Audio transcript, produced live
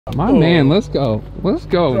My man, let's go. Let's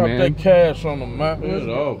go, Drop man. that cash on them, man. Get it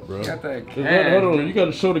off, bro. Got that cash. Hold on, you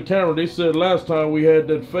gotta show the camera. They said last time we had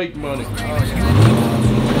that fake money.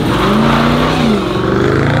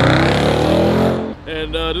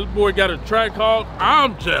 And this boy got a Trackhawk.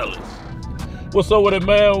 I'm jealous. What's up with it,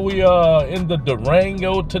 man? We in the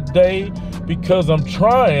Durango today because I'm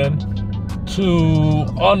trying to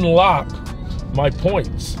unlock my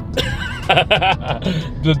points.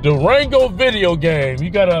 The Durango video game. You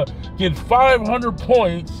gotta get 500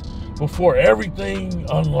 points before everything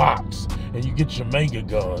unlocks, and you get your mega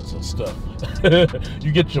guns and stuff.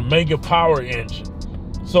 You get your mega power engine.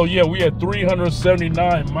 So yeah, we had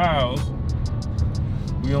 379 miles.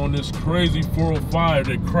 We on this crazy 405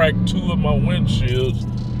 that cracked 2 of my windshields,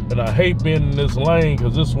 and I hate being in this lane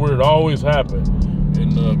because this is where it always happens,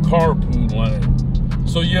 in the carpool lane.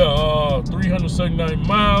 So yeah, 379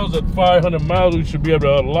 miles. At 500 miles, we should be able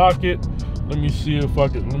to unlock it. Let me see if I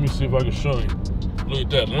can. Let me see if I can show you. Look at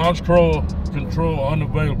that. Launch control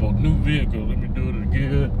unavailable. New vehicle. Let me do it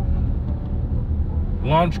again.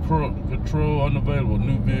 Launch control unavailable.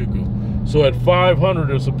 New vehicle. So at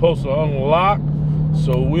 500, it's supposed to unlock.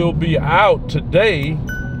 So we'll be out today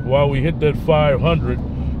while we hit that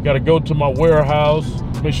 500. Got to go to my warehouse.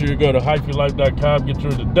 Make sure you go to hyphenlife.com. Get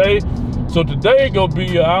through today. So today gonna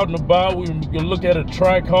be out and about. We're gonna look at a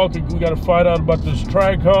Trackhawk. We gotta find out about this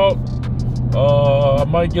Trackhawk. I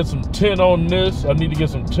might get some tint on this. I need to get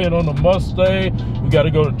some tint on the Mustang. We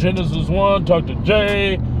gotta go to Genesis 1, talk to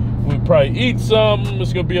Jay. We'll probably eat something.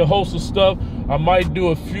 It's gonna be a host of stuff. I might do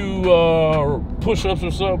a few push-ups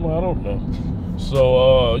or something. I don't know.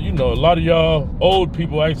 So, you know, a lot of y'all old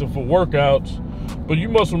people asking for workouts. But you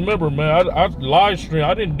must remember, man, I live stream.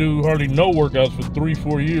 I didn't do hardly no workouts for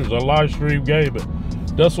 3-4 years. I live stream gaming.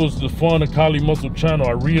 That's what's the fun of Kali Muscle channel.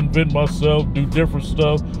 I reinvent myself, do different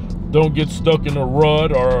stuff. Don't get stuck in a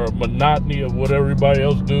rut or a monotony of what everybody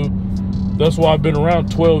else do. That's why I've been around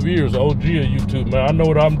 12 years, OG of YouTube, man. I know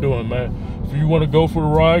what I'm doing, man. If you want to go for a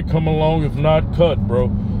ride, come along. If not, cut, bro.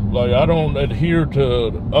 Like, I don't adhere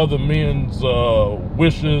to other men's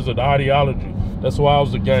wishes and ideology. That's why I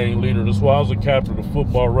was the gang leader. That's why I was the captain of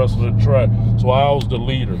football, wrestling, and track. That's why I was the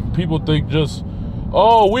leader. People think just,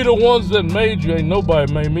 oh, we the ones that made you. Ain't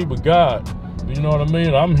nobody made me but God. You know what I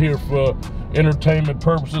mean? I'm here for entertainment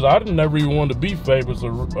purposes. I didn't never even want to be famous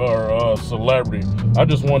or celebrity. I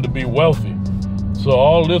just wanted to be wealthy. So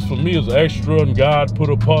all this for me is extra, and God put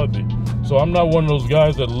upon me. So I'm not one of those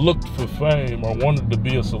guys that looked for fame or wanted to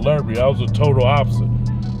be a celebrity. I was the total opposite.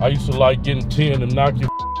 I used to like getting 10 and knock your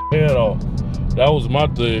head off. That was my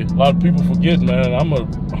thing. A lot of people forget, man, I'm a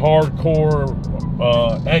hardcore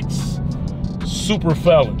ex-super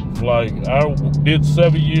felon. Like, I did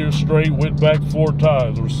 7 years straight, went back 4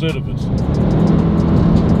 times, recidivist.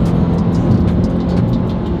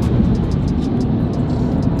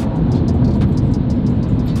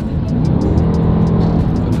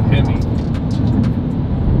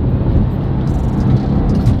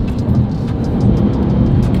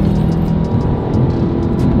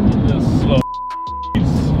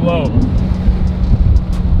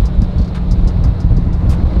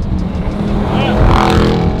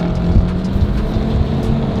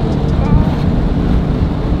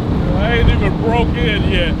 Broke in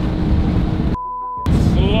yet.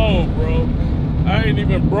 Slow, bro. I ain't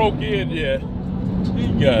even broke in yet. He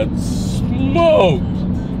got smoked.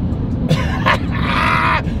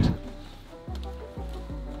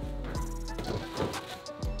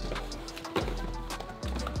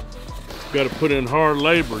 Gotta put in hard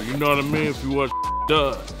labor, you know what I mean? If you want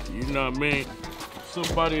done, you know what I mean?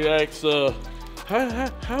 Somebody asks,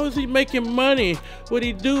 how is he making money? What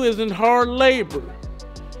he do is in hard labor.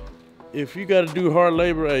 If you gotta do hard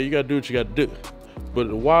labor, hey, you gotta do what you gotta do. But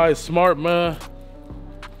a wise, smart man,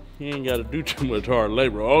 he ain't gotta do too much hard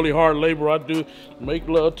labor. Only hard labor I do, make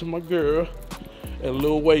love to my girl and a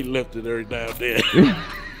little weightlifting every now and then.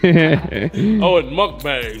 Oh, and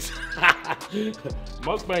mukbangs.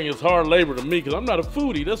 Mukbang is hard labor to me because I'm not a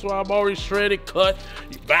foodie. That's why I'm always shredded, cut,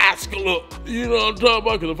 vascular. You know what I'm talking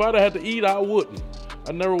about? Because if I'd had to eat, I wouldn't.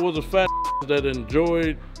 I never was a fat that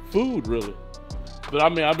enjoyed food, really. But I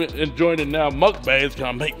mean, I've been enjoying it now. Mukbangs, because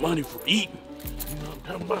I make money for eating. You know what I'm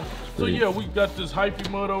talking about? So yeah, we got this hypey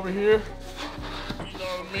mud over here. You know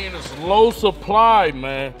what I mean? It's low supply,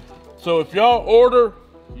 man. So if y'all order,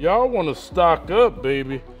 y'all want to stock up,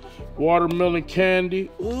 baby. Watermelon candy.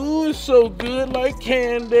 Ooh, it's so good like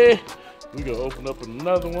candy. We gonna open up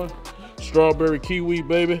another one. Strawberry kiwi,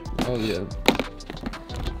 baby. Oh yeah.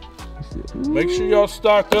 Make sure y'all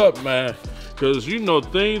stock up, man. Cause you know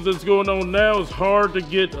things that's going on now. It's hard to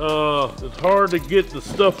get the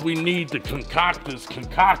stuff we need to concoct this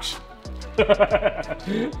concoction. But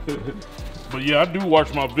yeah, I do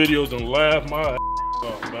watch my videos and laugh my ass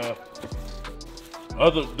off, man.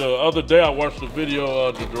 The other day I watched the video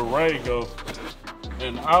of the Durango,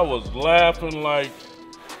 and I was laughing like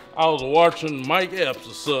I was watching Mike Epps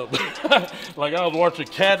or something. Like I was watching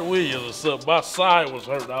Cat Williams or something. My side was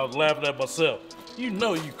hurting. I was laughing at myself. You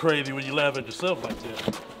know you crazy when you laugh at yourself like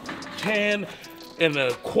that. 10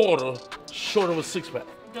 1/4 short of a 6-pack.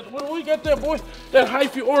 What do we got there, boy? That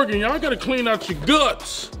hyphy organ, y'all gotta clean out your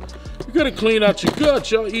guts. You gotta clean out your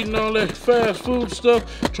guts. Y'all eating all that fast food stuff,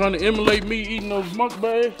 trying to emulate me eating those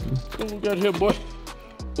mukbangs. What we got here, boy?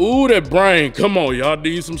 Ooh, that brain. Come on, y'all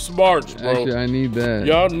need some smarts, bro. Actually, I need that.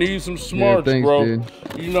 Y'all need some smarts, thanks, bro. dude.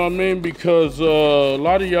 You know what I mean? Because a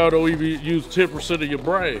lot of y'all don't even use 10% of your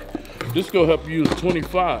brain. This gonna help you use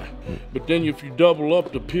 25. But then if you double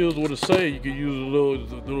up the pills, what it say, you can use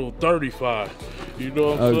a little 35. You know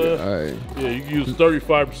what I'm saying? All right. Yeah, you can use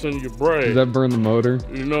 35% of your brain. Does that burn the motor?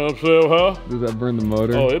 You know what I'm saying, huh? Does that burn the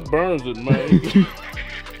motor? Oh, it burns it, man.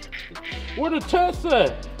 Where the tests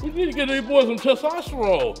at? We need to get these boys some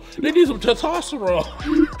testosterone. They need some testosterone.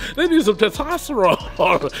 They need some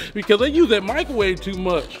testosterone because they use that microwave too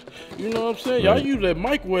much. You know what I'm saying? Y'all use that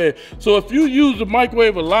microwave. So if you use the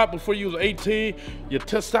microwave a lot before you was 18, your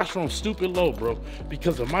testosterone's stupid low, bro.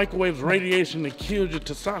 Because the microwave's radiation that kills your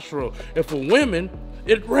testosterone. And for women,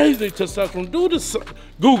 it raises their testosterone. Do this.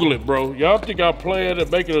 Google it, bro. Y'all think I'm playing and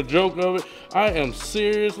making a joke of it? I am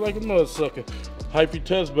serious like a mother sucker. Hypey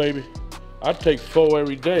test, baby. I take 4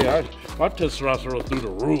 every day. My testosterone through the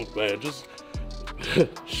roof, man. Just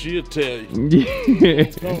she'll tell you. Yeah.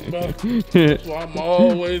 That's why I'm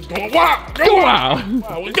always going wow, go wow,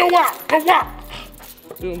 go wow, go wow.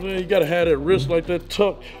 You know what I'm saying? You gotta have that wrist like that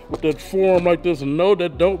tucked with that forearm like this, and no,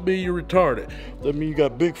 that don't mean you're retarded. That means you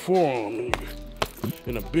got big forearm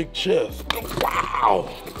and a big chest. Wow.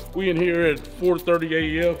 We in here at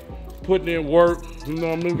 4:30 a.m. putting in work. You know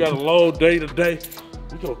what I mean? We got a long day today.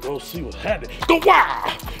 We gonna go see what's happening. Go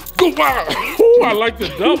wow! Go wow! Ooh, I like the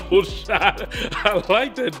double shot. I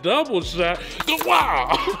like that double shot. Go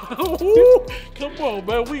wow! Ooh, come on,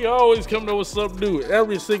 man. We always coming up with something new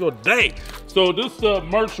every single day. So this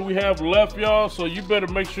merch we have left, y'all. So you better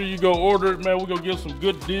make sure you go order it, man. We're gonna get some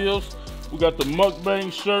good deals. We got the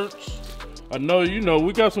mukbang shirts. I know, you know,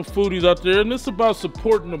 we got some foodies out there, and it's about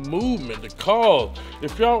supporting the movement, the cause.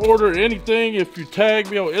 If y'all order anything, if you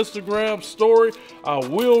tag me on Instagram story, I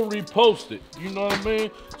will repost it. You know what I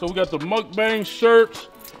mean? So we got the mukbang shirts.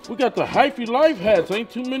 We got the hyphy life hats. Ain't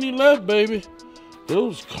too many left, baby.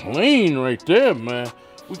 Those clean right there, man.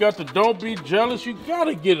 We got the don't be jealous. You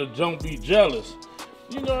gotta get a don't be jealous.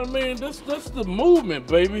 You know what I mean? That's the movement,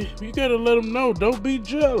 baby. You gotta let them know, don't be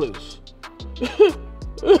jealous.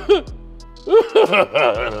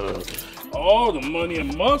 Oh, the money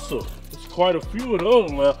and muscle. There's quite a few of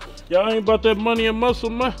those, man. Y'all ain't about that money and muscle,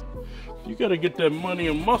 man. You gotta get that money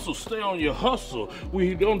and muscle. Stay on your hustle.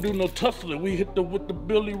 We don't do no tussling. We hit with the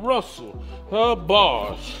Billy Russell. Her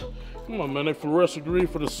bars. Come on, man. They fluorescent green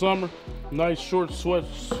for the summer. Nice short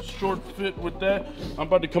fit with that. I'm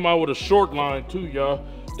about to come out with a short line too, y'all.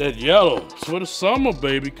 That yellow. It's for the summer,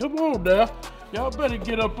 baby. Come on now. Y'all better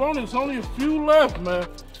get up on it. It's only a few left, man.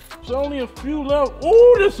 There's only a few left.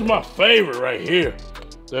 Ooh, this is my favorite right here.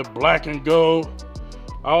 That black and gold.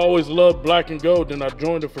 I always loved black and gold. Then I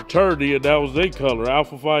joined a fraternity and that was their color.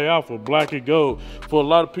 Alpha Phi Alpha, black and gold. For a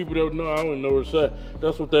lot of people that don't know, I don't know where it's at.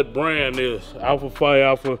 That's what that brand is. Alpha Phi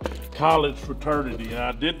Alpha college fraternity. And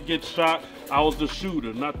I didn't get shot. I was the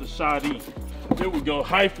shooter, not the shotee. Here we go.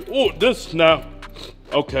 Oh, this now.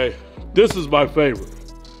 Okay, this is my favorite.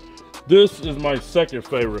 This is my second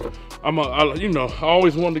favorite. You know, I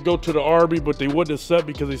always wanted to go to the Army, but they wouldn't accept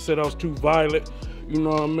me because they said I was too violent. You know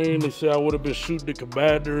what I mean? They said I would have been shooting the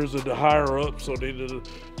commanders and the higher ups, so they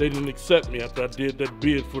didn't accept me after I did that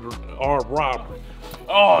bid for the armed robbery.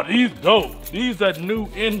 Oh, these dope. These that new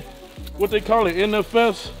what they call it,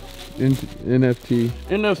 NFS? NFT.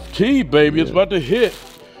 NFT, baby. Yeah. It's about to hit.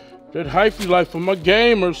 That hyphy life for my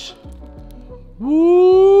gamers.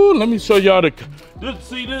 Woo! Let me show y'all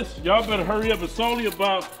see this? Y'all better hurry up. It's only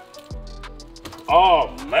about.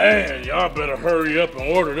 Oh man, y'all better hurry up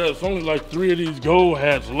and order that. It's only like 3 of these gold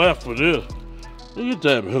hats left for this. Look at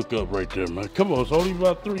that hookup right there, man. Come on, it's only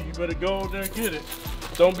about 3. You better go over there and get it.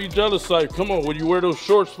 Don't be jealous, like, come on, when you wear those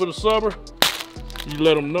shorts for the summer, you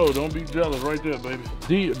let them know. Don't be jealous right there,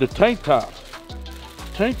 baby. The tank top.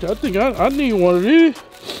 I think I need one of these.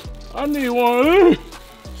 I need one of these.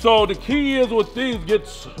 So the key is with these, get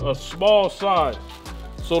a small size.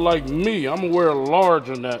 So like me, I'm gonna wear a large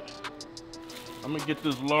in that. I'm gonna get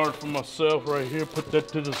this large for myself right here, put that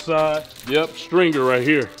to the side. Yep, stringer right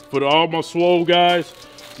here. For all my swole guys,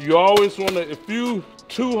 you always wanna, if you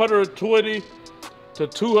 220 to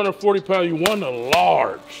 240 pounds, you want a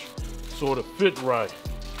large, so it'll fit right.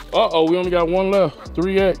 Uh-oh, we only got one left,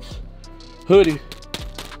 3X. Hoodie,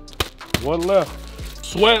 one left.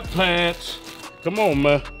 Sweatpants, come on,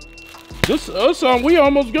 man. We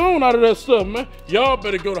almost gone out of that stuff, man. Y'all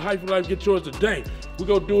better go to Hyper Life, get yours today. We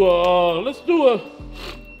gonna do let's do a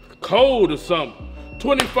code or something.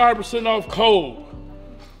 25% off code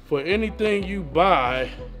for anything you buy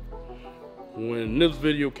when this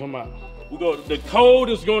video come out. The code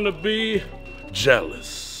is gonna be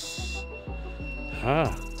jealous.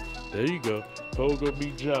 There you go. Code gonna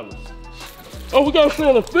be jealous. Oh, we got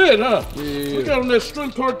on the fit, huh? Yeah. We got on that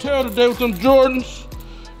Strength Cartel today with them Jordans.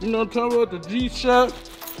 You know what I'm talking about? The G-Shock.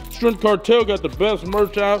 Strength Cartel got the best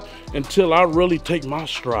merch out until I really take my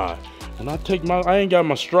stride. And I ain't got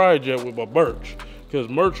my stride yet with my merch, because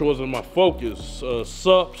merch wasn't my focus.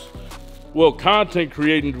 Subs, well, content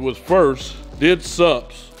creating was first, did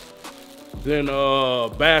subs. Then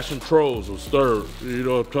bashing trolls was third. You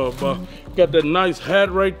know what I'm talking about? Got that nice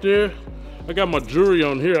hat right there. I got my jewelry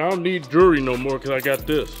on here. I don't need jewelry no more because I got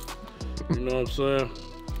this. You know what I'm saying?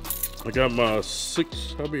 I got my seven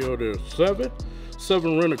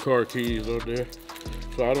rent-a-car keys out there.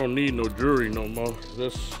 So I don't need no jewelry no more.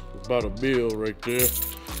 That's about a bill right there.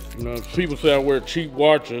 You know, people say I wear cheap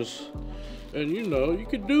watches. And you know, you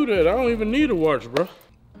could do that. I don't even need a watch, bro.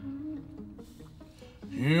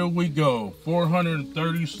 Here we go,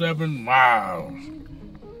 437 miles.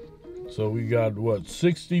 So we got, what,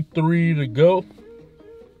 63 to go?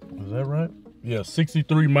 Is that right? Yeah,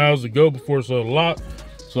 63 miles to go before it's unlocked.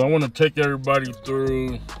 So I want to take everybody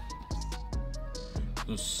through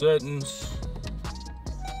the settings.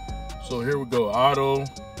 So here we go, auto.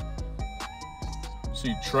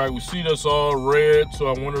 See track, we see that's all red. So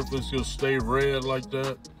I wonder if it's gonna stay red like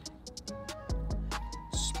that.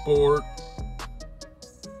 Sport.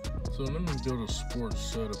 So let me go to sports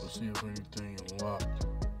setup and see if anything is locked.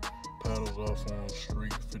 Paddles off on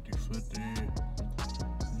street 50-50. Let me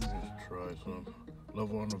just try some.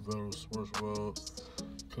 Level on the Velo sports world.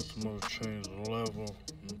 Customize change the level.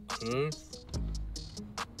 Okay.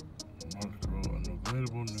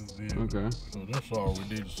 Unavailable new vehicle. Okay. So that's all we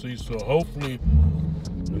need to see. So hopefully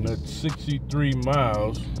in that 63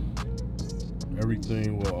 miles,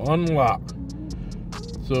 everything will unlock.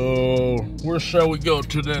 So where shall we go?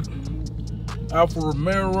 To that Alfa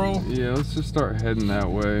Romero? Yeah, let's just start heading that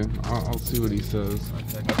way. I'll see what he says.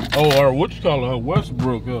 Oh, or what you call it?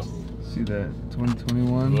 Westbrook. See that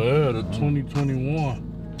 2021? Yeah, the 2021.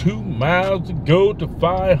 2 miles to go to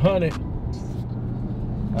 500.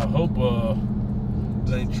 I hope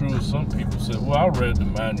it ain't true as some people said. Well, I read the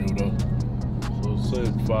manual though, so it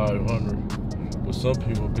said 500. But some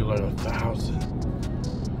people be like 1,000.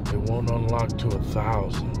 It won't unlock to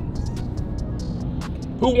 1,000.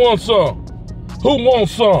 Who wants some? Who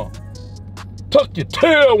wants some? Tuck your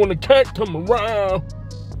tail when the cat come around.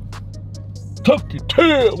 Tuck your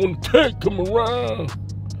tail when the cat come around.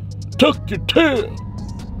 Tuck your tail.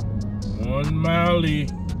 1 mile.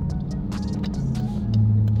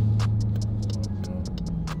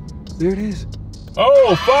 There it is.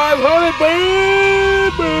 Oh,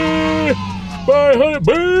 500, baby! 500,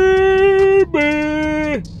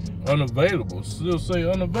 baby! Unavailable. Still say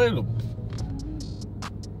unavailable.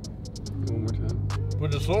 One more time.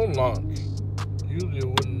 But it's on launch. Usually it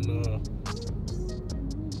wouldn't,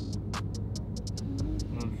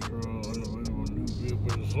 not sure, unavailable new vehicle,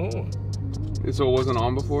 but it's on. So it wasn't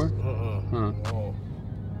on before? Huh. Oh.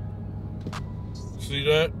 See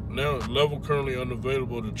that? Now level currently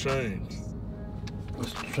unavailable to change.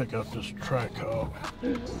 Let's check out this Trackhawk.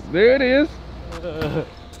 There it is. There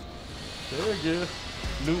it is.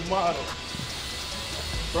 New model.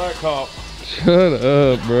 Trackhawk. Shut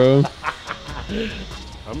up, bro.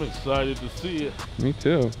 I'm excited to see it. Me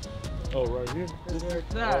too. Oh, right here? There's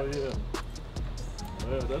that. Oh, yeah.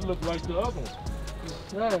 Yeah, that looks like the other one.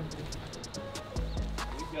 Yeah.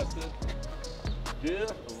 We got this. Yeah.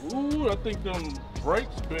 Ooh, I think them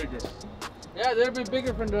brakes bigger. Yeah, they'll be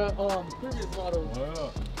bigger from the previous model.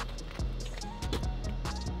 Wow.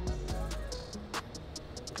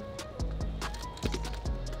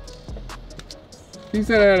 He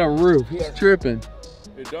said it had a roof. He's tripping.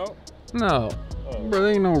 It don't? No. Oh. Bro,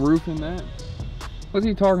 there ain't no roof in that. What's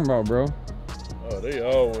he talking about, bro? Oh, they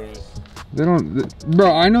always. They don't.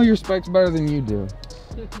 Bro, I know your specs better than you do.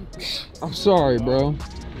 I'm sorry, bro.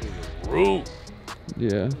 Roof.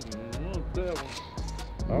 Yeah.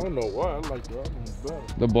 I don't know why. I like the other one better.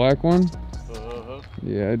 The black one? Uh-huh.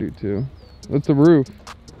 Yeah, I do too. That's the roof.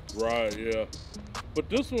 Right, yeah. But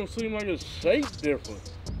this one seemed like it's shaped different.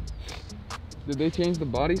 Did they change the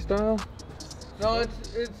body style? No,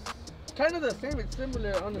 it's kind of the same. It's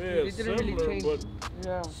similar, honestly. Yeah, They didn't similar, really change. but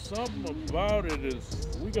Yeah. something about it is,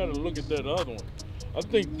 we gotta look at that other one. I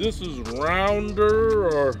think this is rounder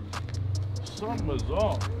or something is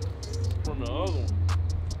off from the other one.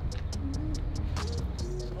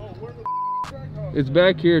 Oh, where the Trackhawk? It's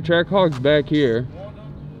back here. Trackhawk's back here.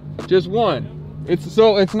 Just one.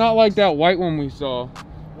 It's not like that white one we saw.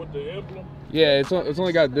 With the emblem? Yeah, it's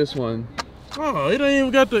only got this one. Oh, it ain't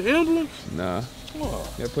even got the emblem? Nah. Oh.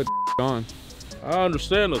 Yeah, put on. I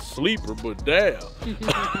understand a sleeper, but damn.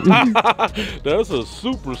 That's a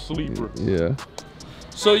super sleeper. Yeah.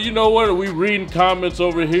 So you know what? We reading comments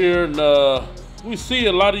over here, and we see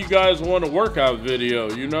a lot of you guys want a workout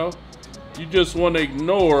video, you know? You just want to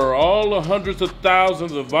ignore all the hundreds of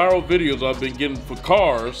thousands of viral videos I've been getting for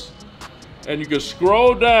cars, and you can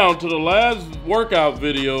scroll down to the last workout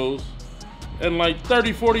videos and like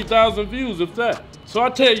 30, 40,000 views, if that. So I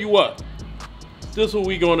tell you what, this is what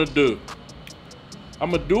we gonna do.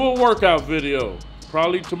 I'm gonna do a workout video,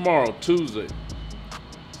 probably tomorrow, Tuesday.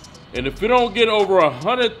 And if it don't get over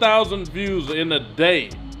 100,000 views in a day,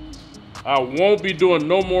 I won't be doing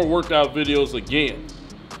no more workout videos again.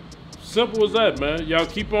 Simple as that, man. Y'all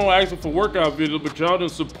keep on asking for workout videos, but y'all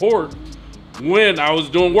didn't support when I was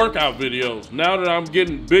doing workout videos. Now that I'm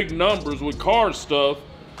getting big numbers with car stuff,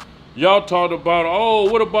 y'all talked about,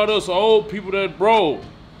 oh, what about us old people that, bro?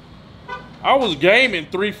 I was gaming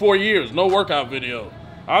 3-4 years, no workout video.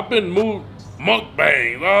 I've been moved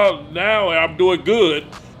mukbang. Now I'm doing good.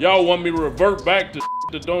 Y'all want me to revert back to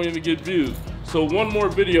that don't even get views. So one more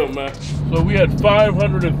video, man. So we had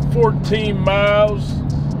 514 miles.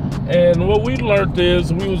 And what we learned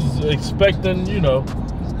is we was expecting, you know,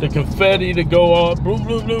 the confetti to go off. Boom,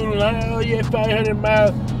 boom, boom. Oh, yeah, 500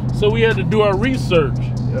 miles. So we had to do our research.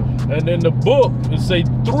 Yep. And in the book, it say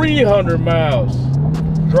 300 miles.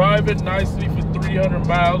 Drive it nicely for 300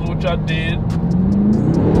 miles, which I did.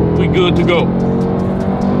 We good to go.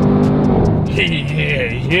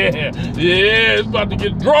 Yeah, it's about to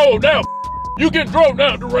get drove now. You get drove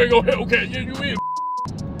now, Durango. Okay, yeah, you in.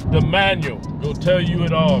 The manual will tell you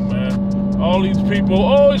it all, man. All these people,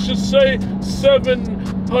 oh, it should say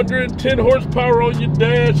 710 horsepower on your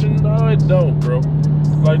dash, and no, it don't, bro.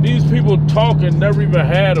 Like, these people talking never even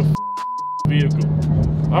had a vehicle.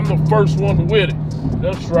 I'm the first one with it.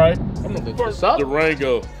 That's right. I'm the first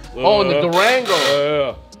Durango. Oh, in the Durango.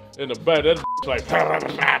 Yeah. In the back, that's like.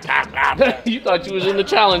 You thought you was in the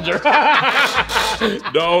Challenger.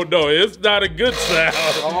 No, it's not a good sound.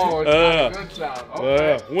 Oh, it's not a good sound.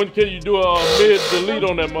 Okay. When can you do a mid-delete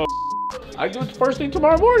on that mother? I do it first thing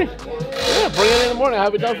tomorrow morning. Yeah, bring it in the morning. I'll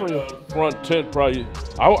have it done for you. Front tent probably.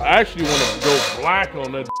 I actually want to go black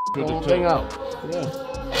on that. The whole thing out. Yeah.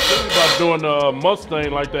 Think about doing a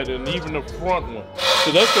Mustang like that, and even the front one.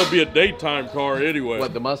 So that's gonna be a daytime car anyway.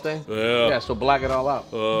 What, the Mustang? Yeah. Yeah, so black it all out.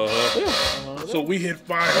 Yeah. So we hit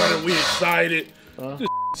 500. We excited. This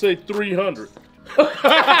say 300. So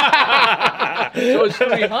it's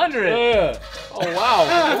 300. Yeah. Oh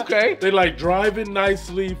wow. Okay. They like driving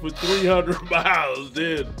nicely for 300 miles.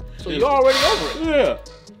 Then. So you're already over it. Yeah.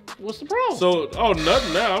 What's the problem? So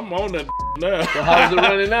nothing now. I'm on that now. So how's it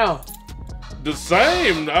running now? The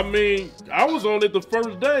same. I mean, I was on it the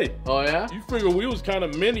first day. Oh yeah? You figure we was kind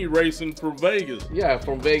of mini racing for Vegas. Yeah,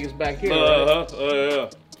 from Vegas back here. Right?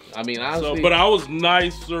 Yeah. I mean, honestly. So, but I was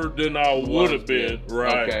nicer than I would have been,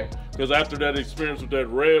 right? Okay. Because after that experience with that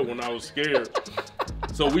red one, I was scared.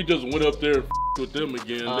 So we just went up there and with them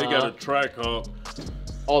again. They got a Trackhawk.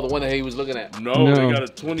 Oh, the one that he was looking at. No, they got a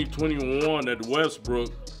 2021 at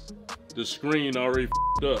Westbrook. The screen already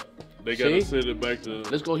up. They got to send it back to.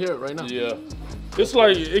 Let's go hear it right now. Yeah. It's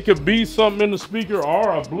like it could be something in the speaker, or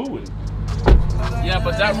I blew it. Yeah,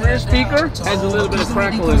 but that rear speaker has a little bit of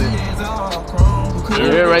crackle in it. You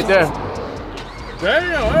hear it right there.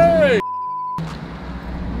 Damn, hey!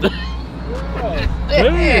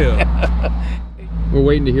 Damn! We're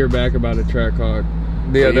waiting to hear back about a Trackhawk.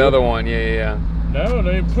 The other one, yeah. No,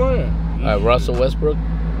 they ain't playing. Russell Westbrook?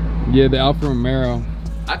 Yeah, the Alfa Romero.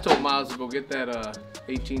 I told Miles to go get that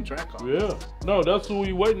 18 Trackhawk. Yeah. No, that's what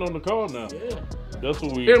we waiting on the call now. Yeah. That's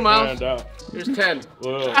what we Here, Miles. planned out. Here's 10.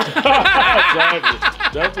 Well, exactly.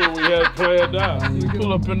 That's what we had planned out. We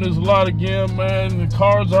pull up in this lot again, man. The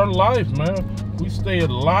cars are life, man. We stay at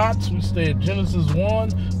lots. We stay at Genesis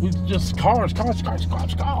 1. We just cars. Cars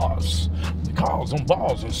on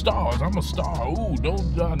balls and stars. I'm a star. Ooh,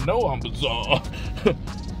 don't I know I'm bizarre.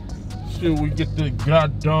 till we get the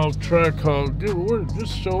goddamn Trackhawk. Dude,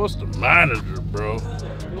 just show us the manager, bro.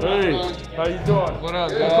 Hey, how you doing? What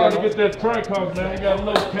up, I'm dog? trying to get that Trackhawk, man. We got a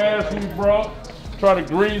little cash we brought. Try to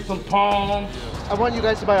grease some palms. I want you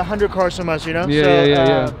guys to buy 100 cars from us, you know? Yeah, so,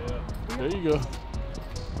 yeah. There you go.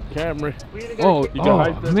 Camry. Oh, You can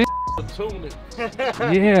hype that man. tune it.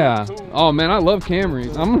 Yeah. Oh man, I love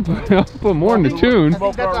Camrys. I'm gonna put more in the tune. I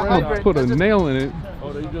think that's a I'll hybrid. put a nail in it.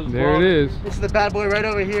 Oh, they just There brought it is. This is the bad boy right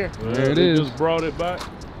over here. There it They is. just brought it back.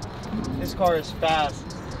 This car is fast.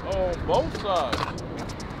 Oh, both sides.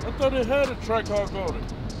 I thought it had a Trackhawk on it.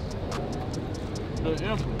 The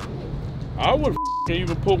emblem. I would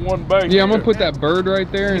even put one back Yeah, here. I'm gonna put that bird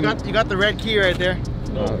right there. You And got the red key right there.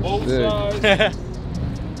 No, Oh, both sick. sides.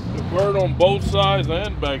 The bird on both sides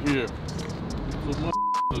and back here.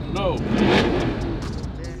 So no.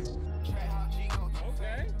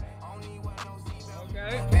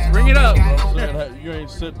 Bring it up. I'm saying you ain't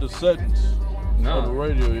set the settings on the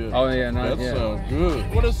radio yet. Oh yeah, not That yet. sounds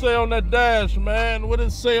good. What it say on that dash, man? What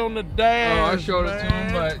it say on the dash? Oh, I showed it to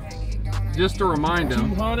him, but just to remind him.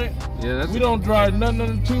 200. Yeah, that's We don't drive nothing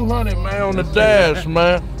under 200, man, on the dash,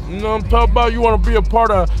 man. You know what I'm talking about? You want to be a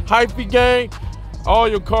part of hyphy gang? All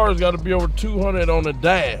your cars got to be over 200 on the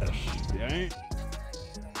dash.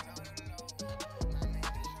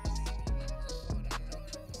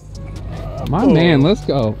 my man. Let's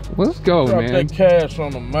go. Let's go, Drop man. that cash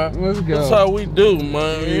on them, man. Let's go. That's how we do,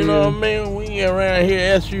 man. You know what I mean? We ain't around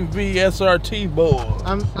here SUV, SRT boys.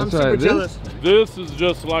 I'm That's super right, jealous. This is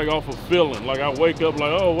just like off a feeling. Like I wake up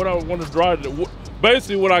like, oh, what I want to drive.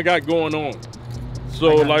 Basically what I got going on.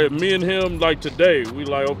 So like me and him, like today, we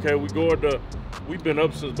like, okay, we've been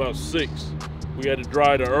up since about 6. We had to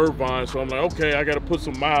drive to Irvine, so I'm like, okay, I got to put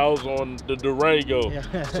some miles on the Durango.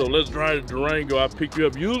 Yeah. So let's drive the Durango. I pick you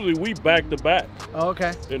up. Usually we back to back Oh,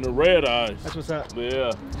 okay. in the red eyes. That's what's up.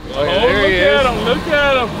 Yeah. Oh, yeah, there he is. Look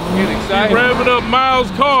at him. Getting He's excited. revving up Miles'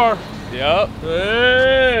 car. Yep.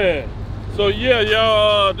 Yeah. So yeah,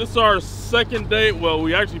 y'all, this is our second date. Well,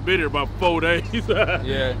 we actually been here about 4 days.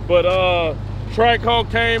 Yeah. But Trackhawk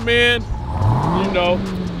came in, you know.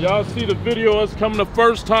 Y'all see the video of us coming the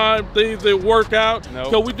first time, things didn't work out. Nope.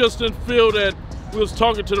 Cause we just didn't feel that we was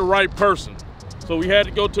talking to the right person. So we had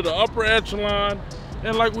to go to the upper echelon.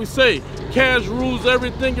 And like we say, cash rules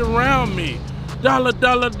everything around me. Dollar,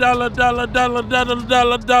 dollar, dollar, dollar, dollar, dollar,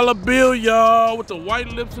 dollar, dollar bill, y'all, with the white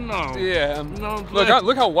lips and all. Yeah. You know what I'm Look, saying?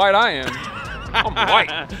 look how white I am. I'm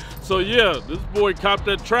white. So yeah, this boy copped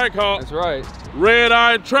that Trackhawk. That's right.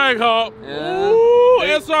 Red-eyed Trackhawk. Yeah. Ooh,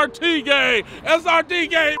 SRT gang. SRT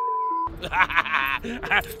gang.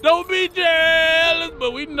 Don't be jealous,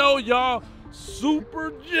 but we know y'all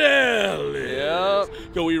super jealous.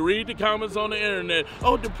 Yep. Can we read the comments on the internet?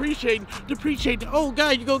 Oh, depreciating. Oh,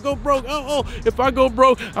 God, you gonna go broke. Oh, if I go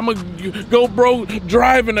broke, I'm gonna go broke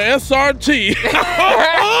driving the SRT.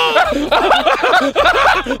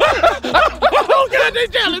 Oh, God, they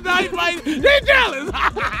jealous. They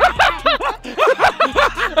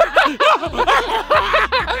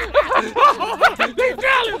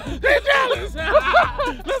jealous. They jealous.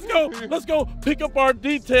 Let's go pick up our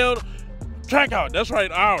detailed Trackhawk. That's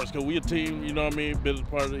right, ours, because we a team, you know what I mean? Business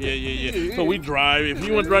partner. Yeah. So we drive. If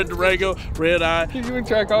you want to drive Durango, Red Eye, You can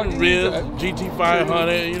track on Riz,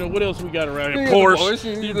 GT500, you know, what else we got around here? Yeah,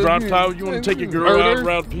 Porsche. You drop top, you want to take your girl out Murder.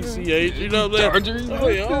 around PCH, you know what I'm saying? Charger. Oh,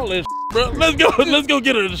 yeah, all that bro. Let's go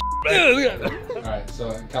get her this back. Alright,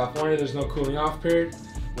 so in California, there's no cooling off period.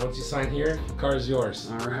 Once you sign here, the car is yours.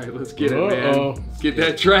 All right, let's get it, Uh-oh. man. Let's get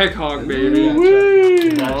that Trackhawk, baby.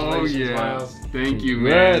 Woo-wee. Oh Congratulations, yeah. Miles. Thank you,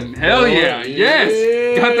 man. Congrats, Hell boy. yeah.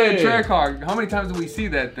 Yes. Got that Yeah. Trackhawk. How many times did we see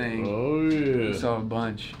that thing? Oh, We yeah. saw a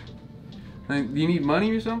bunch. Like, do you need money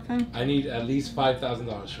or something? I need at least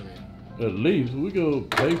 $5,000 from you. At least we go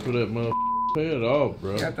pay for that motherfucker. Pay it off,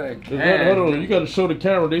 bro. Got that Hold cash. on, you gotta show the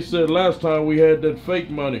camera. They said last time we had that fake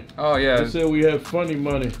money. Oh yeah. They said we had funny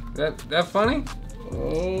money. That funny?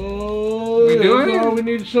 Oh, We yeah, doing that's it? all we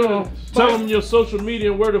need to show them. Tell them your social media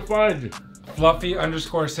and where to find you.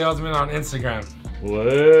 Fluffy_salesman on Instagram.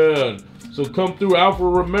 Well, so come through Alpha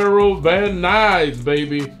Romero Van Nuys,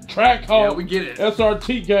 baby. Trackhawk. Yeah, we get it.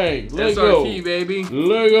 SRT gang. Let go. SRT, baby.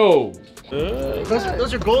 Let go.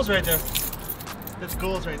 Those are goals right there. That's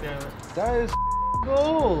goals right there. That is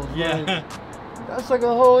gold. Yeah. That's like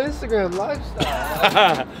a whole Instagram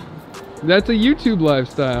lifestyle. That's a YouTube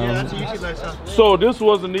lifestyle. Yeah, that's a YouTube lifestyle. So this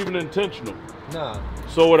wasn't even intentional. Nah.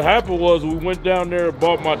 So what happened was we went down there and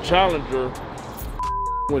bought my Challenger,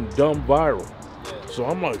 went dumb viral. So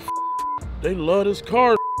I'm like, they love this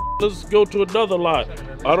car. Let's go to another lot.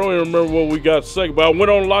 I don't even remember what we got second, but I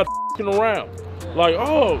went on a lot around. Like,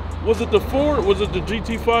 oh, was it the Ford? Was it the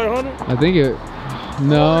GT500? I think it.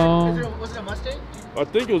 No. Was it a Mustang? I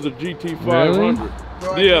think it was a GT500.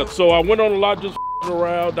 Really? Yeah, so I went on a lot just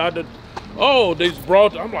around. I did. Oh, they just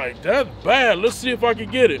brought. I'm like, that's bad. Let's see if I can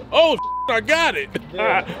get it. Oh, I got it.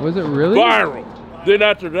 Was it really? Viral. Then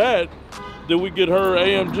after that, did we get her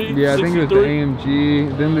AMG? Yeah, I think it was the 63?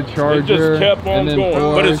 AMG, then the Charger. It just kept on and then going.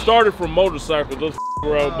 Porsche. But it started from motorcycles. Those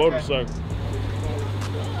around motorcycles.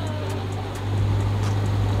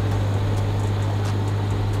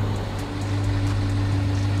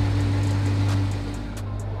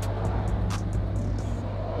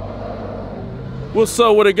 What's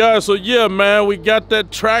up with it, guys? So yeah, man, we got that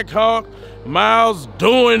Trackhawk. Miles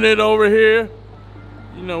doing it over here.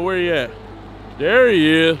 You know where he at? There he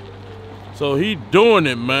is. So he doing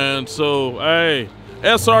it, man. So hey,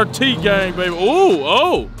 SRT gang, baby. Ooh,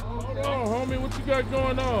 oh. Hold on, homie. What you got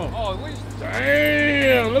going on? Oh, at least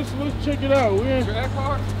Damn. Let's check it out. We in.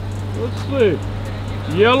 Trackhawk. Let's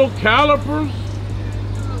see. Yellow calipers.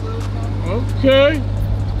 Okay.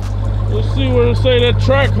 Let's see what it say. That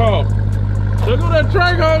Trackhawk. Check out that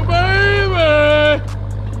Trackhawk, baby!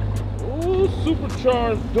 Ooh,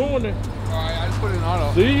 supercharged, doing it. Alright, I just put it in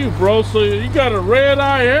auto. See you, bro. So you got a red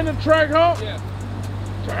eye and a Trackhawk? Yeah.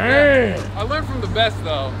 Damn. Yeah. I learned from the best,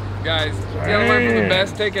 though, guys. You gotta learn from the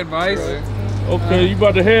best. Take advice. Okay, you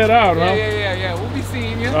about to head out, huh? Yeah. We'll be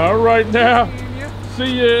seeing you. All right, now.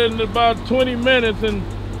 See you in about 20 minutes in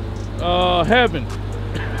heaven. Say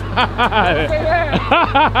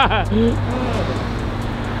that.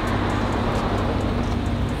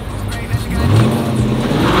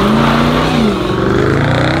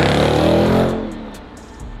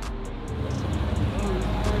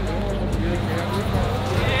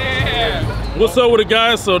 What's up with it,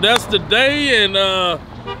 guys? So that's the day, and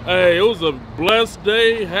hey, it was a blessed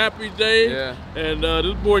day, happy day. Yeah. And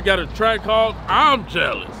this boy got a Trackhawk. I'm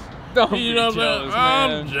jealous. Don't You be know what jealous, I'm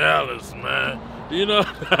man. jealous, man. You know,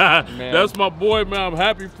 that's my boy, man. I'm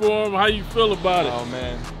happy for him. How you feel about it? Oh,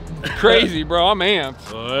 man. Crazy, bro. I'm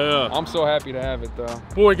amped. Oh, yeah. I'm so happy to have it, though.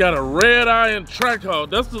 Boy got a red eye and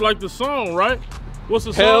Trackhawk. That's like the song, right? What's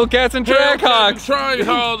the song? Hellcats and Trackhawks.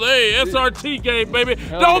 Trackhawks. Hey, SRT game, baby.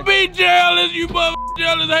 Hell Don't yeah. be jealous, you mother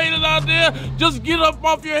jealous haters out there. Just get up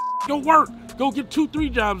off your go work. Go get 2-3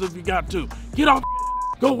 jobs if you got to. Get off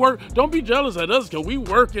go work. Don't be jealous at us, cause we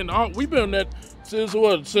working on. We've been that since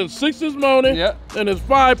what? Since 6 this morning. Yep. And it's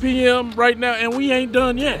 5 p.m. right now, and we ain't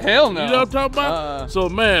done yet. Hell no. You know what I'm talking about? So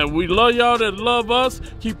man, we love y'all that love us.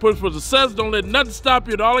 Keep pushing for success. Don't let nothing stop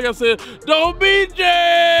you. All I gotta say is, don't be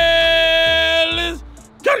jealous.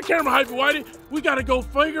 Got a camera, Hyper Whitey. We gotta go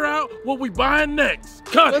figure out what we buying next.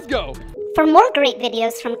 Cut. Let's go. For more great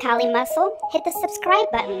videos from Kali Muscle, hit the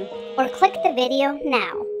subscribe button or click the video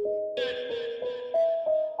now.